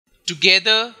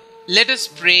Together, let us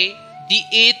pray the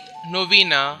 8th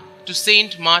Novena to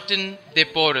Saint Martin de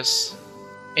Porres.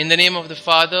 In the name of the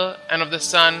Father, and of the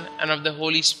Son, and of the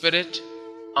Holy Spirit.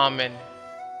 Amen.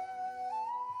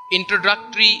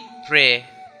 Introductory Prayer.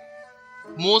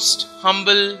 Most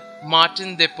humble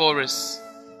Martin de Porres,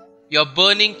 your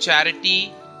burning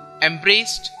charity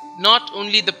embraced not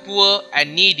only the poor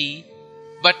and needy,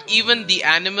 but even the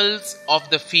animals of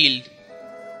the field.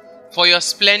 For your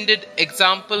splendid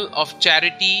example of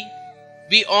charity,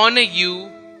 we honor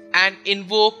you and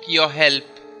invoke your help.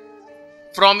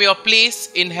 From your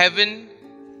place in heaven,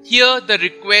 hear the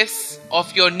requests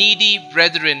of your needy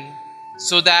brethren,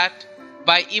 so that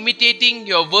by imitating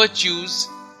your virtues,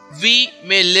 we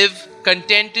may live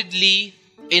contentedly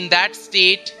in that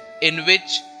state in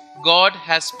which God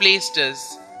has placed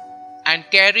us, and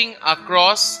carrying our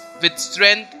cross with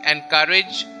strength and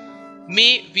courage,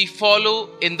 may we follow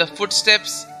in the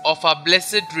footsteps of our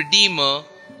blessed Redeemer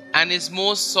and his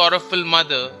most sorrowful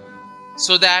mother,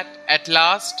 so that at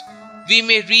last we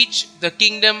may reach the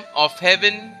kingdom of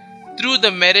heaven through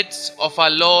the merits of our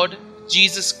Lord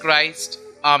Jesus Christ.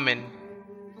 Amen.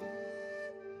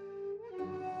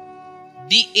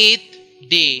 The 8th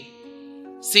day,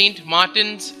 Saint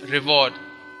Martin's Reward.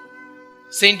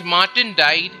 Saint Martin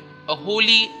died a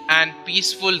holy and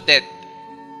peaceful death.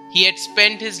 He had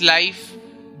spent his life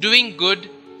doing good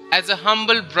as a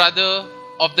humble brother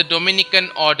of the Dominican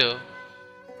order.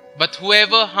 But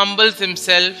whoever humbles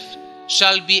himself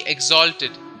shall be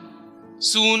exalted.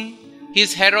 Soon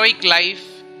his heroic life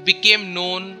became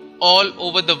known all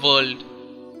over the world,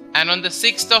 and on the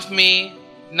 6th of May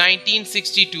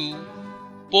 1962,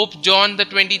 Pope John the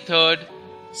 23rd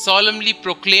solemnly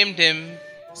proclaimed him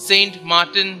Saint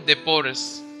Martin de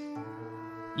Porres.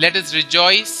 Let us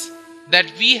rejoice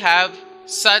that we have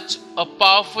such a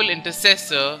powerful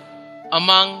intercessor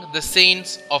among the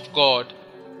saints of God.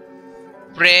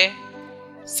 Prayer.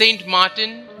 Saint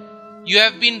Martin, you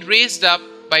have been raised up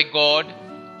by God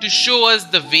to show us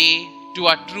the way to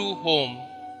our true home.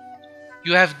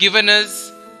 You have given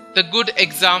us the good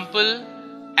example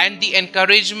and the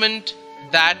encouragement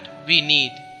that we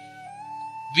need.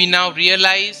 We now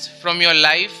realize from your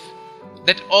life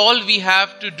that all we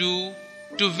have to do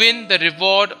to win the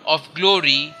reward of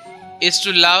glory is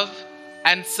to love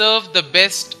and serve the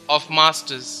best of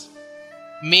masters.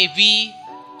 May we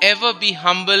ever be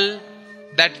humble,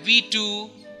 that we too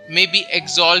may be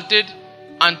exalted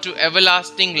unto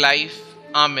everlasting life.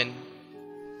 Amen.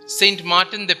 Saint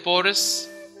Martin de Porres,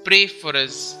 pray for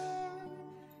us.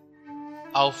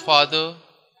 Our Father,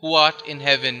 who art in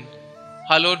heaven,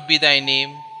 hallowed be thy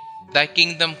name. Thy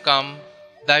kingdom come,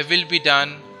 thy will be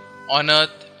done, on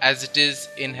earth as it is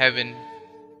in heaven.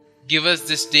 Give us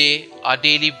this day our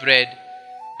daily bread,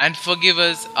 and forgive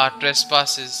us our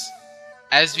trespasses,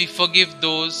 as we forgive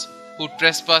those who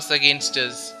trespass against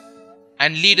us.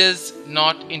 And lead us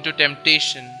not into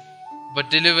temptation,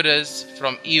 but deliver us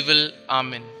from evil.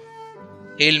 Amen.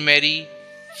 Hail Mary,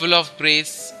 full of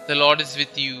grace, the Lord is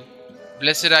with you.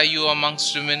 Blessed are you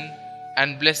amongst women,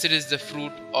 and blessed is the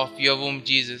fruit of your womb,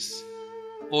 Jesus.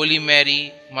 Holy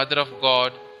Mary, Mother of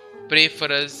God, pray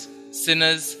for us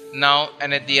sinners, now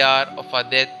and at the hour of our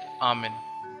death. Amen.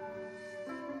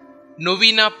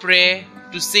 Novena Prayer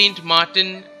to Saint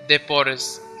Martin de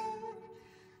Porres.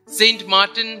 Saint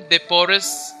Martin de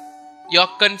Porres, your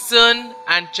concern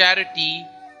and charity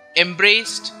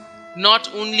embraced not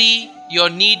only your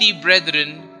needy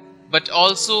brethren, but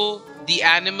also the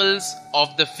animals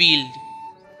of the field.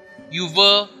 You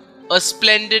were a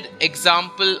splendid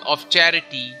example of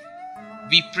charity.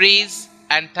 We praise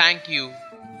and thank you.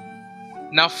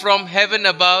 Now from heaven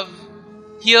above,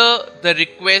 hear the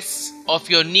requests of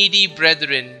your needy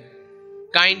brethren.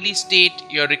 Kindly state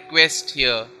your request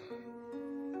here.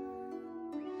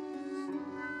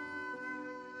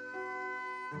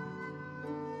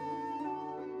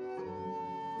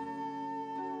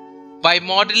 By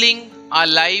modeling our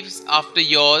lives after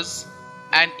yours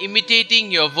and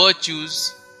imitating your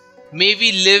virtues, may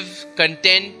we live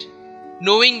content,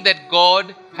 knowing that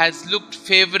God has looked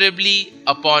favorably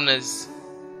upon us.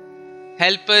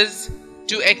 Help us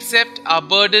to accept our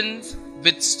burdens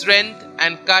with strength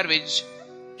and courage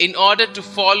in order to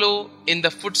follow in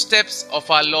the footsteps of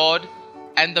our Lord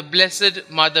and the Blessed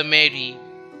Mother Mary.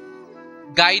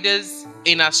 Guide us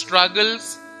in our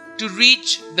struggles to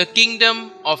reach the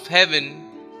kingdom of heaven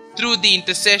through the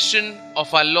intercession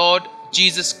of our Lord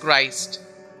Jesus Christ.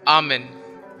 Amen.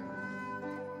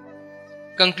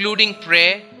 Concluding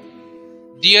prayer.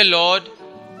 Dear Lord,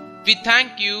 we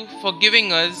thank you for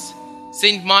giving us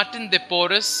Saint Martin de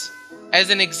Porres as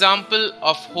an example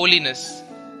of holiness.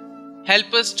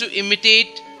 Help us to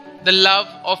imitate the love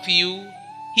of you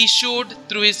he showed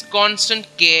through his constant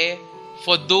care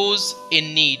for those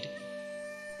in need.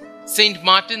 Saint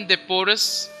Martin de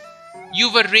Porres,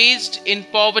 you were raised in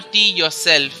poverty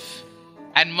yourself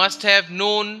and must have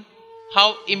known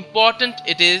how important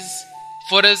it is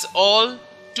for us all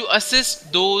to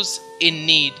assist those in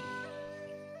need.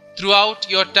 Throughout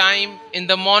your time in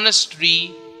the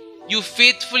monastery, you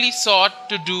faithfully sought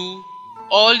to do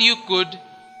all you could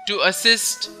to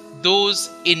assist those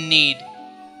in need.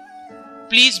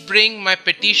 Please bring my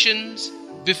petitions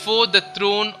before the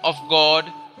throne of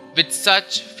God with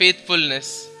such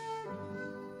faithfulness.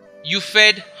 You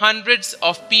fed hundreds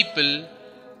of people,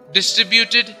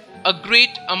 distributed a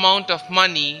great amount of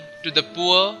money to the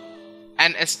poor,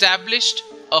 and established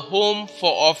a home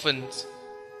for orphans.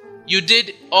 You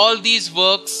did all these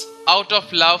works out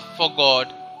of love for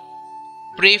God.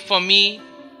 Pray for me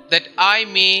that I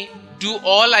may do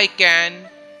all I can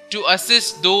to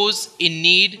assist those in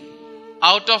need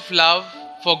out of love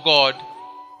for God.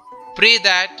 Pray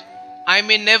that I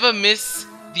may never miss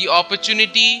the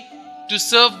opportunity to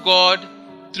serve God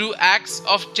through acts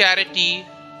of charity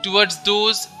towards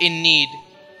those in need.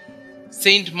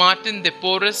 Saint Martin de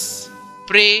Porres,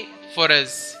 pray for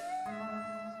us.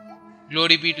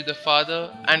 Glory be to the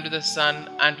Father, and to the Son,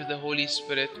 and to the Holy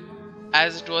Spirit,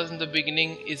 as it was in the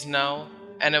beginning, is now,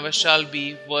 and ever shall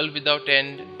be, world without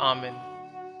end. Amen.